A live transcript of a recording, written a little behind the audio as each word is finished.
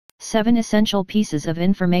7 Essential Pieces of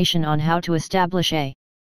Information on How to Establish a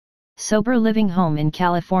Sober Living Home in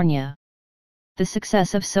California. The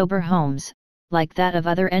success of sober homes, like that of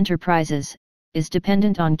other enterprises, is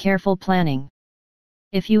dependent on careful planning.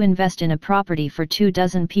 If you invest in a property for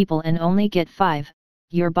 24 people and only get 5,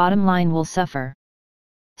 your bottom line will suffer.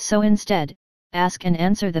 So instead, ask and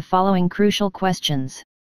answer the following crucial questions.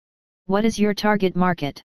 What is your target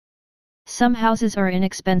market? Some houses are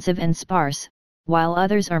inexpensive and sparse, while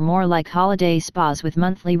others are more like holiday spas with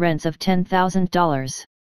monthly rents of $10,000.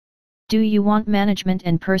 Do you want management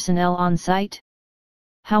and personnel on site?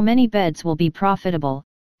 How many beds will be profitable,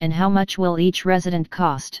 and how much will each resident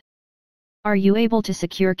cost? Are you able to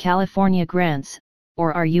secure California grants,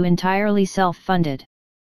 or are you entirely self-funded?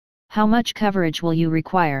 How much coverage will you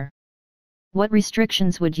require? What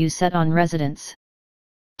restrictions would you set on residents?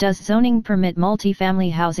 Does zoning permit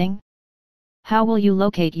multifamily housing? How will you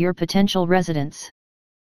locate your potential residents?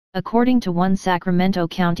 According to one Sacramento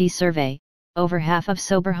County survey, over half of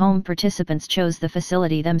sober home participants chose the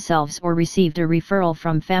facility themselves or received a referral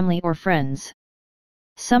from family or friends.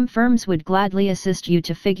 Some firms would gladly assist you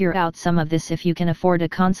to figure out some of this if you can afford a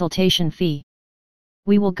consultation fee.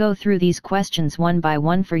 We will go through these questions one by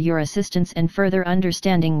one for your assistance and further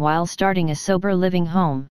understanding while starting a sober living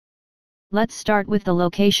home. Let's start with the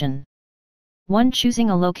location. 1.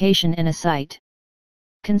 Choosing a location and a site.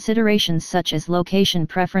 Considerations such as location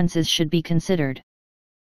preferences should be considered.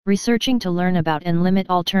 Researching to learn about and limit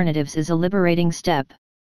alternatives is a liberating step.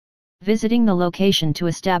 Visiting the location to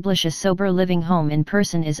establish a sober living home in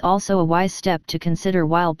person is also a wise step to consider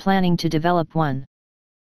while planning to develop one.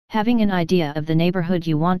 Having an idea of the neighborhood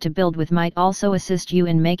you want to build with might also assist you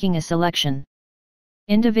in making a selection.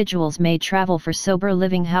 Individuals may travel for sober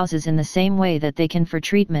living houses in the same way that they can for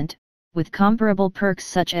treatment, with comparable perks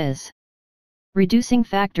such as reducing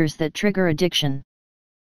factors that trigger addiction.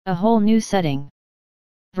 A whole new setting.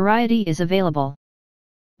 Variety is available.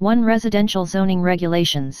 1. Residential zoning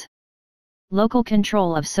regulations. Local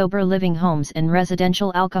control of sober living homes and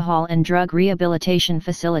residential alcohol and drug rehabilitation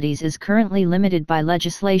facilities is currently limited by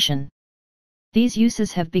legislation. These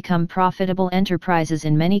uses have become profitable enterprises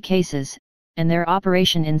in many cases, and their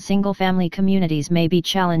operation in single-family communities may be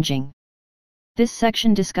challenging. This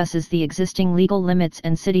section discusses the existing legal limits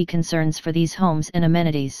and city concerns for these homes and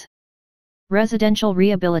amenities. Residential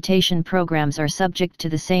rehabilitation programs are subject to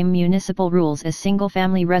the same municipal rules as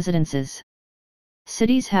single-family residences.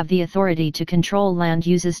 Cities have the authority to control land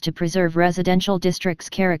uses to preserve residential districts'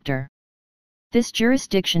 character. This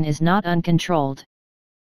jurisdiction is not uncontrolled.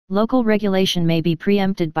 Local regulation may be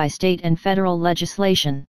preempted by state and federal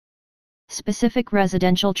legislation. Specific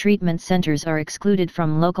residential treatment centers are excluded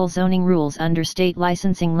from local zoning rules under state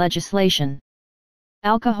licensing legislation.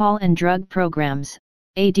 Alcohol and drug programs,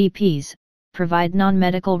 ADPs, provide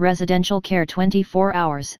non-medical residential care 24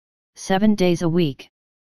 hours, 7 days a week.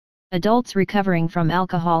 Adults recovering from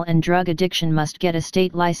alcohol and drug addiction must get a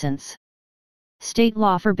state license. State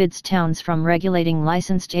law forbids towns from regulating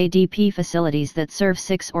licensed ADP facilities that serve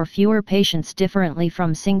 6 or fewer patients differently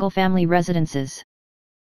from single-family residences.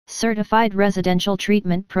 Certified residential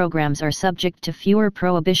treatment programs are subject to fewer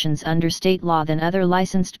prohibitions under state law than other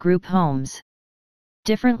licensed group homes.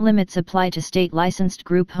 Different limits apply to state licensed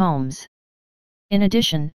group homes. In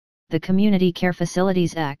addition, the Community Care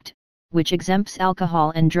Facilities Act, which exempts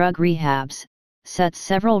alcohol and drug rehabs, sets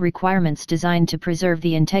several requirements designed to preserve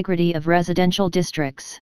the integrity of residential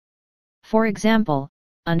districts. For example,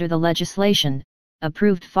 under the legislation,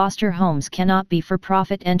 approved foster homes cannot be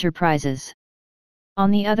for-profit enterprises. On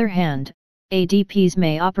the other hand, ADPs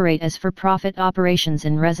may operate as for-profit operations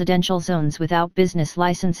in residential zones without business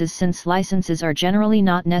licenses since licenses are generally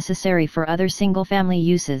not necessary for other single-family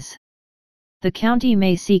uses. The county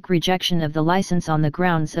may seek rejection of the license on the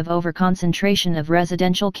grounds of overconcentration of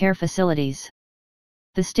residential care facilities.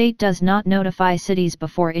 The state does not notify cities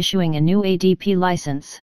before issuing a new ADP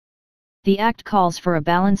license. The Act calls for a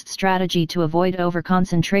balanced strategy to avoid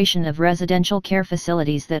overconcentration of residential care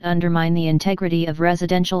facilities that undermine the integrity of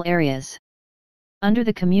residential areas. Under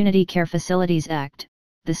the Community Care Facilities Act,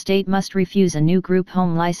 the state must refuse a new group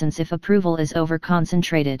home license if approval is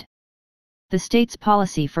overconcentrated. The state's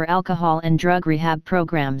policy for alcohol and drug rehab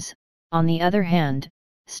programs, on the other hand,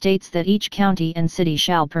 states that each county and city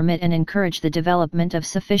shall permit and encourage the development of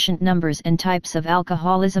sufficient numbers and types of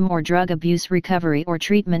alcoholism or drug abuse recovery or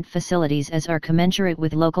treatment facilities as are commensurate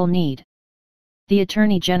with local need. The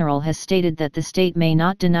Attorney General has stated that the state may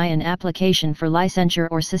not deny an application for licensure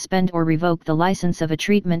or suspend or revoke the license of a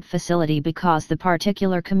treatment facility because the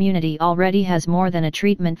particular community already has more than a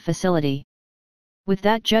treatment facility. With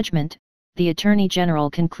that judgment, the Attorney General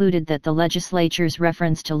concluded that the legislature's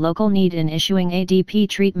reference to local need in issuing ADP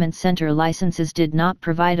treatment center licenses did not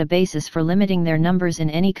provide a basis for limiting their numbers in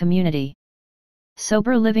any community.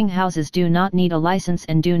 Sober living houses do not need a license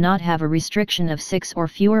and do not have a restriction of 6 or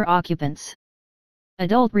fewer occupants.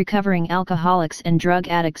 Adult recovering alcoholics and drug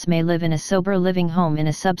addicts may live in a sober living home in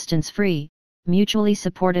a substance-free, mutually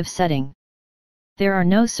supportive setting. There are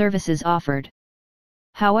no services offered.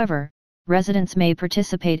 However, residents may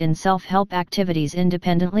participate in self-help activities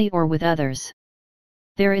independently or with others.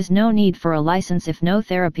 There is no need for a license if no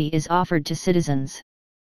therapy is offered to citizens.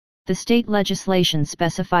 The state legislation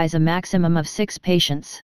specifies a maximum of 6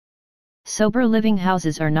 patients. Sober living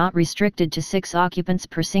houses are not restricted to 6 occupants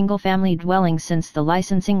per single-family dwelling since the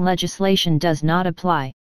licensing legislation does not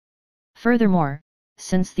apply. Furthermore,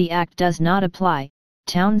 since the Act does not apply,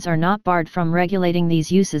 towns are not barred from regulating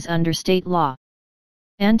these uses under state law.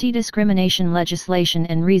 Anti-discrimination legislation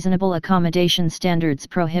and reasonable accommodation standards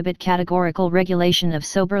prohibit categorical regulation of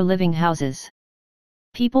sober living houses.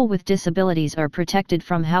 People with disabilities are protected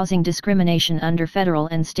from housing discrimination under federal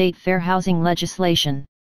and state fair housing legislation.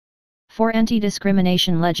 For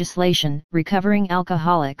anti-discrimination legislation, recovering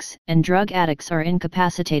alcoholics and drug addicts are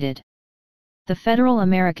incapacitated. The Federal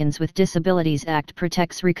Americans with Disabilities Act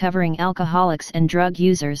protects recovering alcoholics and drug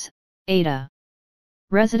users, ADA.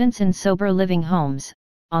 Residents in sober living homes,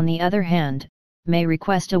 on the other hand, may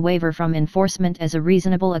request a waiver from enforcement as a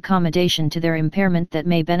reasonable accommodation to their impairment that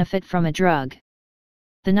may benefit from a drug.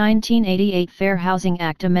 The 1988 Fair Housing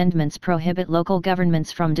Act amendments prohibit local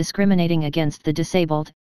governments from discriminating against the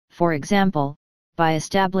disabled, for example, by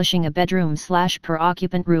establishing a bedroom/per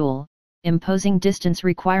occupant rule, imposing distance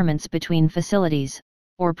requirements between facilities,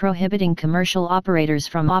 or prohibiting commercial operators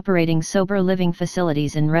from operating sober living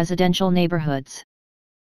facilities in residential neighborhoods.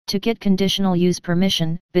 To get conditional use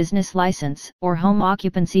permission, business license, or home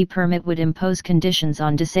occupancy permit would impose conditions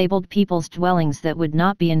on disabled people's dwellings that would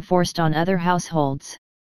not be enforced on other households.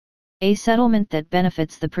 A settlement that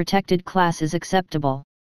benefits the protected class is acceptable.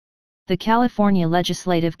 The California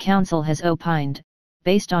Legislative Council has opined,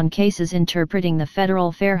 based on cases interpreting the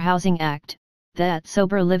Federal Fair Housing Act, that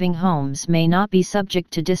sober living homes may not be subject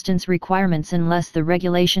to distance requirements unless the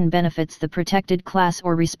regulation benefits the protected class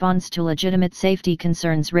or responds to legitimate safety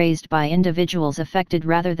concerns raised by individuals affected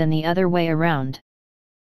rather than the other way around.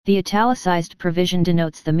 The italicized provision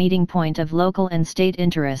denotes the meeting point of local and state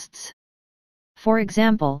interests. For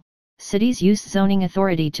example, cities use zoning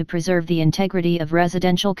authority to preserve the integrity of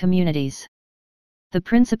residential communities. The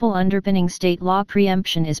principle underpinning state law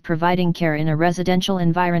preemption is providing care in a residential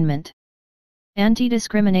environment.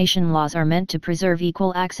 Anti-discrimination laws are meant to preserve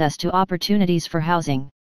equal access to opportunities for housing.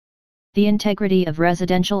 The integrity of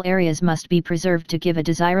residential areas must be preserved to give a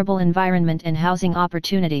desirable environment and housing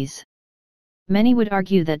opportunities. Many would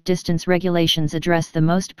argue that distance regulations address the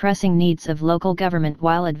most pressing needs of local government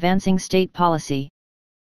while advancing state policy.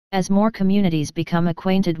 As more communities become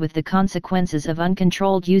acquainted with the consequences of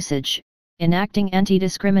uncontrolled usage, enacting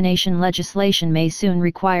anti-discrimination legislation may soon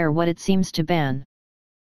require what it seems to ban.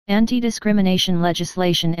 Anti-discrimination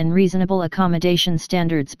legislation and reasonable accommodation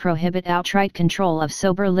standards prohibit outright control of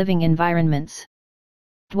sober living environments.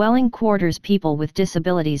 Dwelling quarters people with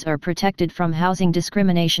disabilities are protected from housing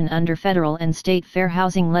discrimination under federal and state fair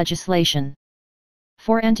housing legislation.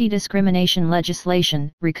 For anti-discrimination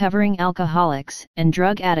legislation, recovering alcoholics and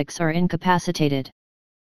drug addicts are incapacitated.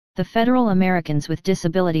 The Federal Americans with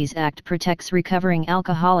Disabilities Act protects recovering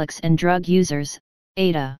alcoholics and drug users,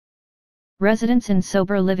 ADA. Residents in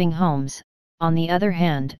sober living homes, on the other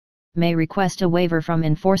hand, may request a waiver from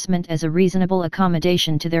enforcement as a reasonable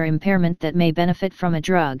accommodation to their impairment that may benefit from a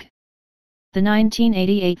drug. The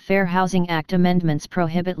 1988 Fair Housing Act amendments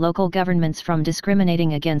prohibit local governments from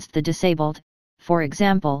discriminating against the disabled, for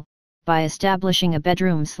example, by establishing a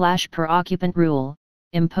bedroom/per occupant rule,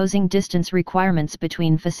 imposing distance requirements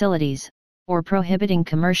between facilities, or prohibiting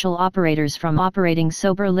commercial operators from operating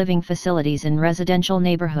sober living facilities in residential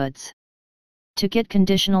neighborhoods. To get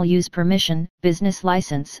conditional use permission, business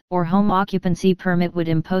license, or home occupancy permit would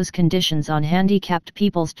impose conditions on handicapped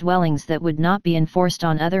people's dwellings that would not be enforced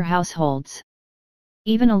on other households.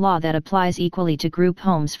 Even a law that applies equally to group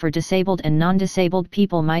homes for disabled and non-disabled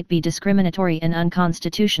people might be discriminatory and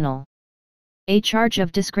unconstitutional. A charge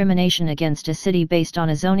of discrimination against a city based on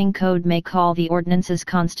a zoning code may call the ordinance's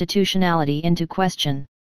constitutionality into question.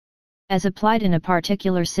 As applied in a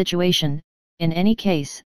particular situation, in any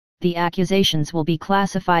case, the accusations will be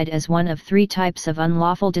classified as one of 3 types of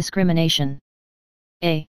unlawful discrimination.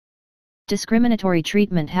 A. Discriminatory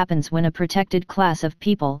treatment happens when a protected class of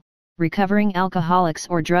people, recovering alcoholics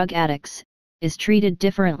or drug addicts, is treated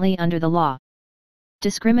differently under the law.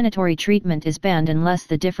 Discriminatory treatment is banned unless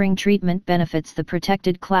the differing treatment benefits the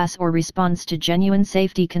protected class or responds to genuine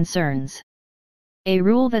safety concerns. A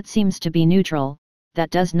rule that seems to be neutral, that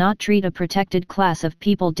does not treat a protected class of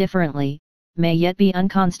people differently, may yet be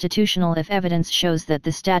unconstitutional if evidence shows that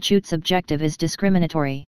the statute's objective is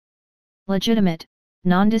discriminatory. Legitimate,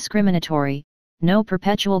 non-discriminatory, no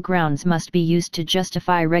perpetual grounds must be used to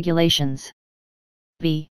justify regulations.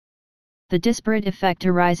 b. The disparate effect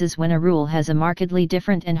arises when a rule has a markedly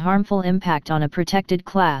different and harmful impact on a protected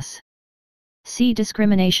class. C.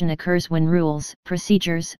 Discrimination occurs when rules,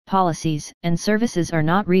 procedures, policies, and services are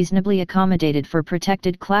not reasonably accommodated for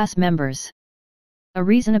protected class members. A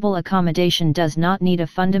reasonable accommodation does not need a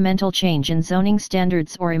fundamental change in zoning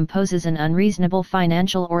standards or imposes an unreasonable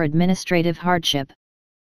financial or administrative hardship.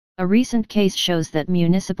 A recent case shows that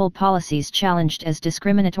municipal policies challenged as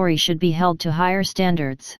discriminatory should be held to higher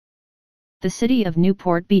standards. The City of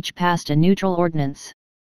Newport Beach passed a neutral ordinance.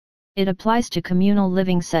 It applies to communal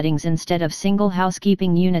living settings instead of single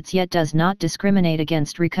housekeeping units, yet does not discriminate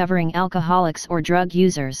against recovering alcoholics or drug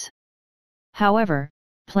users. However,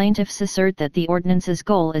 plaintiffs assert that the ordinance's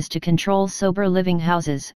goal is to control sober living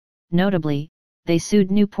houses. Notably, they sued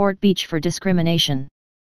Newport Beach for discrimination.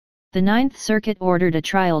 The Ninth Circuit ordered a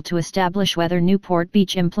trial to establish whether Newport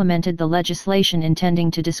Beach implemented the legislation intending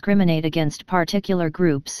to discriminate against particular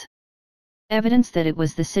groups. Evidence that it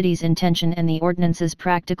was the city's intention and the ordinance's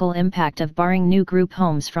practical impact of barring new group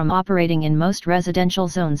homes from operating in most residential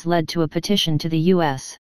zones led to a petition to the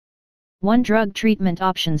U.S. 1. Drug treatment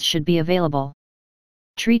options should be available.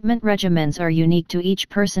 Treatment regimens are unique to each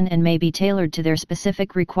person and may be tailored to their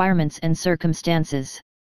specific requirements and circumstances.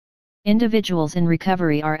 Individuals in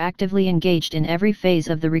recovery are actively engaged in every phase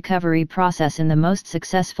of the recovery process in the most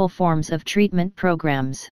successful forms of treatment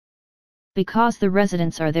programs. Because the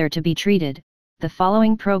residents are there to be treated, the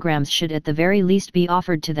following programs should at the very least be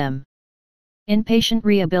offered to them. Inpatient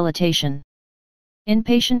rehabilitation.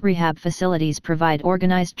 Inpatient rehab facilities provide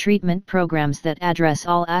organized treatment programs that address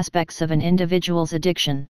all aspects of an individual's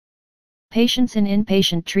addiction. Patients in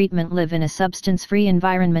inpatient treatment live in a substance-free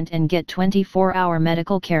environment and get 24-hour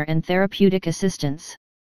medical care and therapeutic assistance.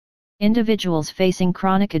 Individuals facing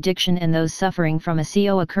chronic addiction and those suffering from a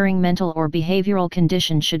co-occurring mental or behavioral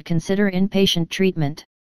condition should consider inpatient treatment.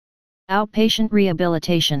 Outpatient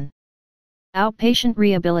rehabilitation. Outpatient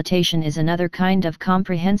rehabilitation is another kind of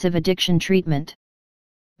comprehensive addiction treatment.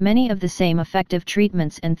 Many of the same effective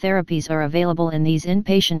treatments and therapies are available in these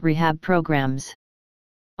inpatient rehab programs.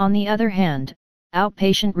 On the other hand,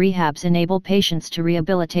 outpatient rehabs enable patients to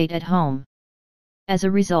rehabilitate at home. As a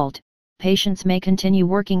result, patients may continue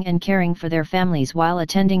working and caring for their families while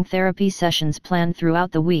attending therapy sessions planned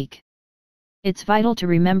throughout the week. It's vital to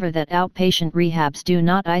remember that outpatient rehabs do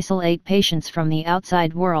not isolate patients from the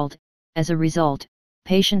outside world. As a result,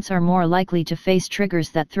 patients are more likely to face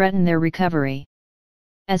triggers that threaten their recovery.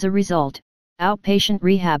 As a result, outpatient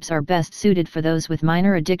rehabs are best suited for those with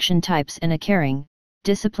minor addiction types and a caring,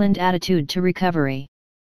 disciplined attitude to recovery.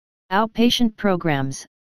 Outpatient programs,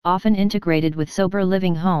 often integrated with sober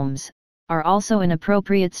living homes, are also an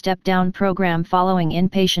appropriate step-down program following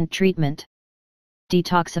inpatient treatment.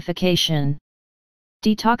 Detoxification.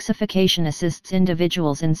 Detoxification assists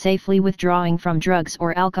individuals in safely withdrawing from drugs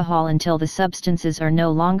or alcohol until the substances are no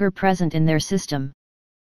longer present in their system.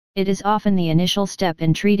 It is often the initial step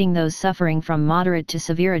in treating those suffering from moderate to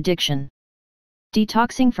severe addiction.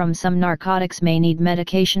 Detoxing from some narcotics may need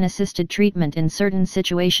medication-assisted treatment in certain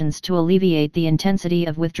situations to alleviate the intensity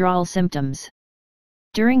of withdrawal symptoms.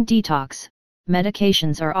 During detox,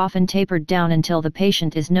 medications are often tapered down until the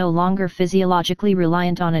patient is no longer physiologically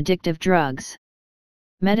reliant on addictive drugs.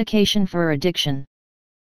 Medication for addiction.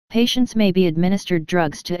 Patients may be administered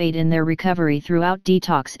drugs to aid in their recovery throughout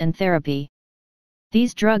detox and therapy.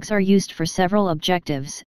 These drugs are used for several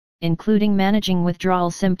objectives, including managing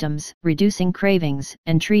withdrawal symptoms, reducing cravings,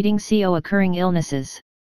 and treating co-occurring illnesses.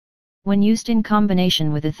 When used in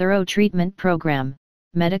combination with a thorough treatment program,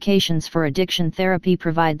 medications for addiction therapy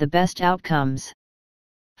provide the best outcomes.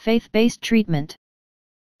 Faith-based treatment.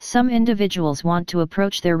 Some individuals want to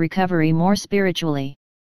approach their recovery more spiritually.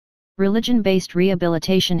 Religion-based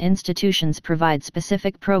rehabilitation institutions provide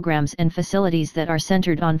specific programs and facilities that are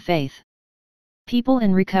centered on faith. People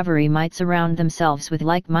in recovery might surround themselves with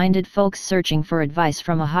like-minded folks searching for advice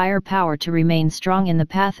from a higher power to remain strong in the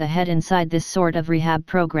path ahead inside this sort of rehab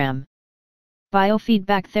program.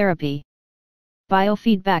 Biofeedback therapy.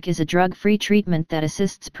 Biofeedback is a drug-free treatment that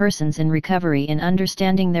assists persons in recovery in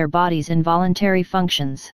understanding their body's involuntary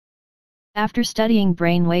functions. After studying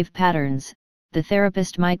brainwave patterns, the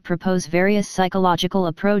therapist might propose various psychological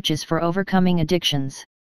approaches for overcoming addictions.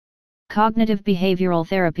 Cognitive behavioral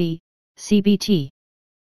therapy, CBT.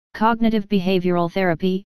 Cognitive behavioral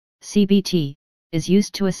therapy, CBT, is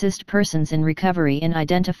used to assist persons in recovery in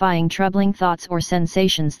identifying troubling thoughts or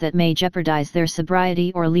sensations that may jeopardize their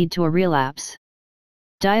sobriety or lead to a relapse.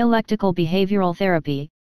 Dialectical behavioral therapy,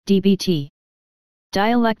 DBT.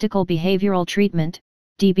 Dialectical behavioral treatment,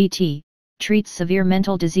 DBT, treats severe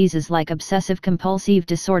mental diseases like obsessive-compulsive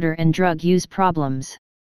disorder and drug use problems.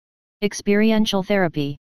 Experiential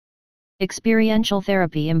therapy. Experiential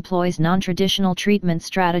therapy employs non-traditional treatment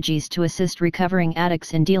strategies to assist recovering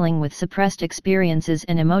addicts in dealing with suppressed experiences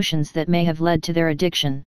and emotions that may have led to their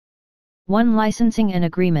addiction. 1. Licensing and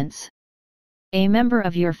agreements. A member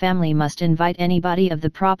of your family must invite anybody of the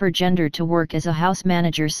proper gender to work as a house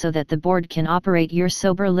manager so that the board can operate your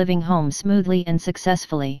sober living home smoothly and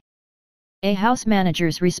successfully. A house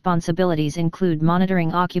manager's responsibilities include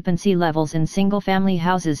monitoring occupancy levels in single-family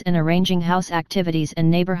houses and arranging house activities and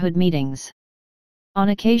neighborhood meetings. On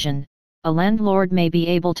occasion, a landlord may be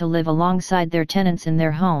able to live alongside their tenants in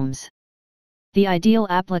their homes. The ideal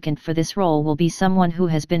applicant for this role will be someone who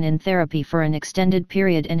has been in therapy for an extended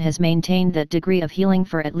period and has maintained that degree of healing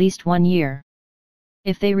for at least 1 year.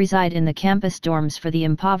 If they reside in the campus dorms for the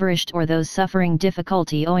impoverished or those suffering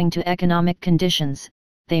difficulty owing to economic conditions,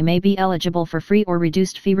 they may be eligible for free or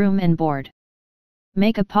reduced fee room and board.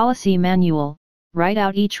 Make a policy manual, write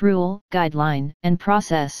out each rule, guideline, and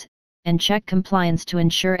process, and check compliance to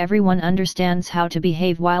ensure everyone understands how to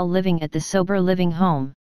behave while living at the sober living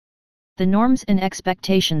home. The norms and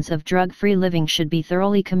expectations of drug-free living should be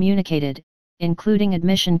thoroughly communicated, including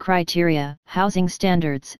admission criteria, housing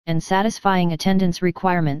standards, and satisfying attendance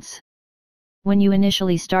requirements. When you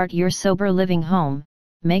initially start your sober living home,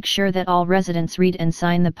 make sure that all residents read and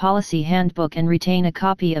sign the policy handbook and retain a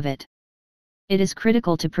copy of it. It is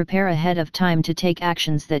critical to prepare ahead of time to take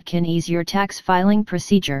actions that can ease your tax filing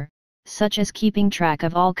procedure, such as keeping track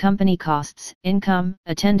of all company costs, income,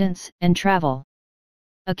 attendance, and travel.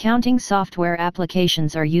 Accounting software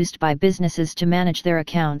applications are used by businesses to manage their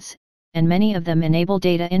accounts, and many of them enable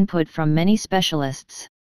data input from many specialists.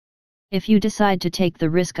 If you decide to take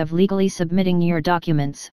the risk of legally submitting your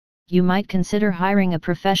documents, you might consider hiring a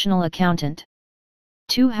professional accountant.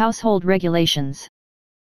 2. Household regulations.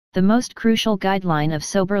 The most crucial guideline of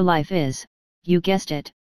sober life is, you guessed it,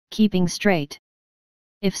 keeping straight.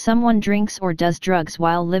 If someone drinks or does drugs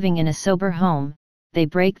while living in a sober home, they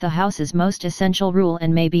break the house's most essential rule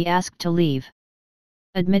and may be asked to leave.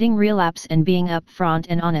 Admitting relapse and being upfront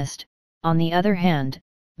and honest, on the other hand,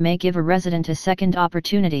 may give a resident a second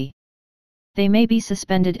opportunity. They may be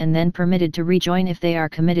suspended and then permitted to rejoin if they are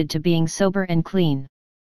committed to being sober and clean.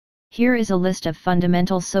 Here is a list of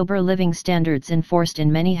fundamental sober living standards enforced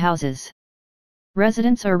in many houses.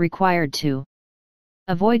 Residents are required to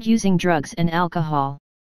avoid using drugs and alcohol.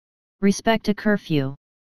 Respect a curfew.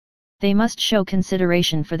 They must show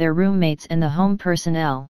consideration for their roommates and the home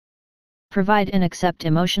personnel. Provide and accept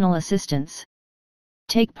emotional assistance.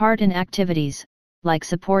 Take part in activities, like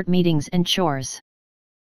support meetings and chores.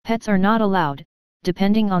 Pets are not allowed,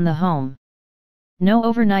 depending on the home. No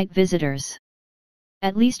overnight visitors.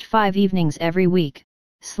 At least 5 evenings every week,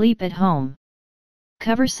 sleep at home.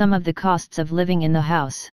 Cover some of the costs of living in the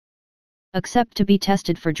house. Accept to be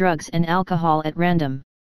tested for drugs and alcohol at random.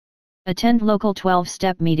 Attend local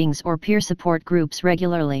 12-step meetings or peer support groups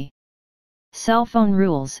regularly. Cell phone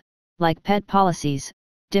rules, like pet policies,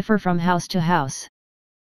 differ from house to house.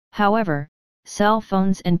 However, cell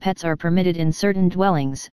phones and pets are permitted in certain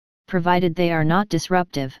dwellings, provided they are not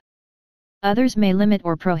disruptive. Others may limit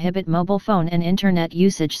or prohibit mobile phone and internet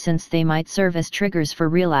usage since they might serve as triggers for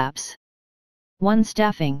relapse. 1.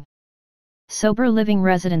 Staffing. Sober living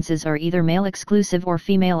residences are either male exclusive or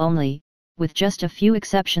female only, with just a few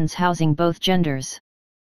exceptions housing both genders.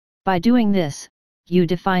 By doing this, you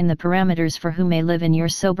define the parameters for who may live in your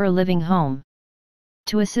sober living home.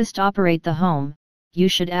 To assist operate the home, you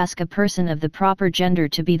should ask a person of the proper gender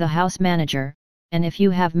to be the house manager, and if you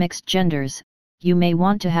have mixed genders, you may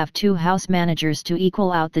want to have 2 house managers to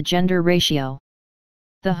equal out the gender ratio.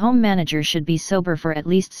 The home manager should be sober for at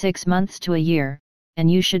least 6 months to a year, and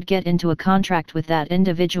you should get into a contract with that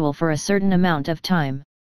individual for a certain amount of time.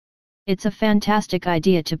 It's a fantastic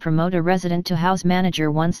idea to promote a resident to house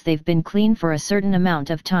manager once they've been clean for a certain amount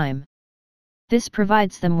of time. This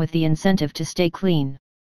provides them with the incentive to stay clean.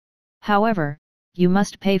 However, you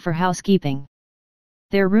must pay for housekeeping.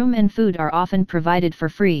 Their room and food are often provided for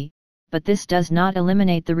free, but this does not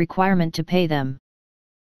eliminate the requirement to pay them.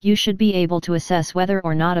 You should be able to assess whether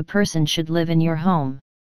or not a person should live in your home.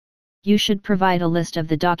 You should provide a list of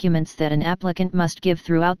the documents that an applicant must give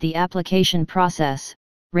throughout the application process,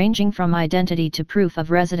 ranging from identity to proof of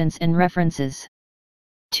residence and references.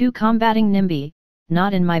 2. Combating NIMBY,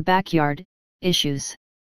 not in my backyard, issues.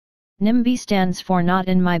 NIMBY stands for Not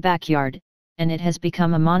in My Backyard, and it has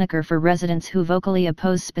become a moniker for residents who vocally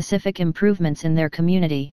oppose specific improvements in their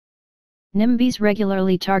community. NIMBYs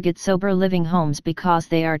regularly target sober living homes because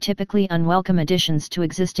they are typically unwelcome additions to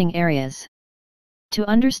existing areas. To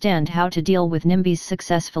understand how to deal with NIMBYs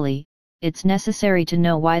successfully, it's necessary to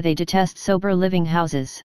know why they detest sober living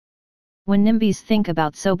houses. When NIMBYs think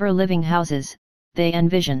about sober living houses, they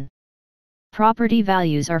envision property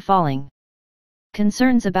values are falling,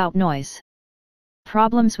 concerns about noise,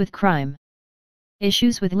 problems with crime,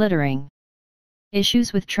 issues with littering,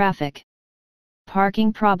 issues with traffic,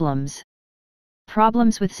 parking problems,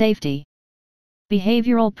 problems with safety,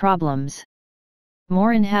 behavioral problems.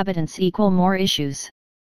 More inhabitants equal more issues.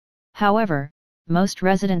 However, most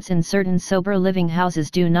residents in certain sober living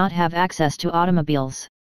houses do not have access to automobiles.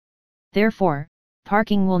 Therefore,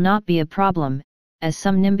 parking will not be a problem, as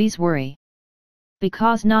some NIMBYs worry.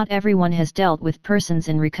 Because not everyone has dealt with persons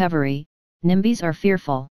in recovery, NIMBYs are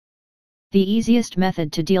fearful. The easiest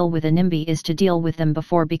method to deal with a NIMBY is to deal with them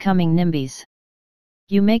before becoming NIMBYs.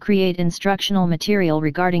 You may create instructional material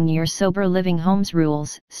regarding your sober living homes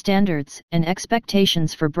rules, standards, and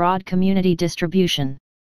expectations for broad community distribution.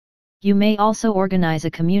 You may also organize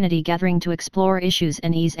a community gathering to explore issues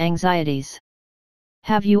and ease anxieties.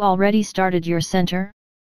 Have you already started your center?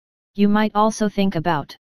 You might also think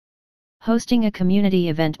about hosting a community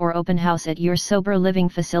event or open house at your sober living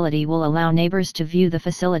facility will allow neighbors to view the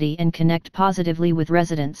facility and connect positively with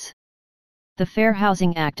residents. The Fair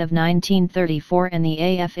Housing Act of 1934 and the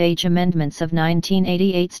AFH Amendments of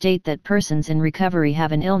 1988 state that persons in recovery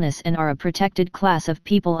have an illness and are a protected class of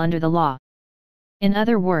people under the law. In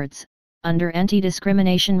other words, under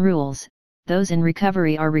anti-discrimination rules, those in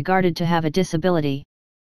recovery are regarded to have a disability.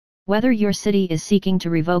 Whether your city is seeking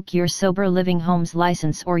to revoke your sober living home's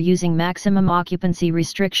license or using maximum occupancy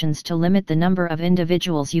restrictions to limit the number of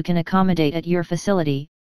individuals you can accommodate at your facility,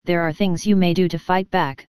 there are things you may do to fight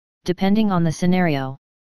back, depending on the scenario.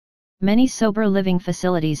 Many sober living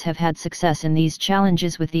facilities have had success in these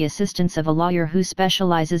challenges with the assistance of a lawyer who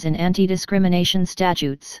specializes in anti-discrimination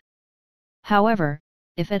statutes. However,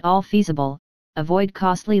 if at all feasible, avoid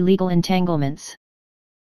costly legal entanglements.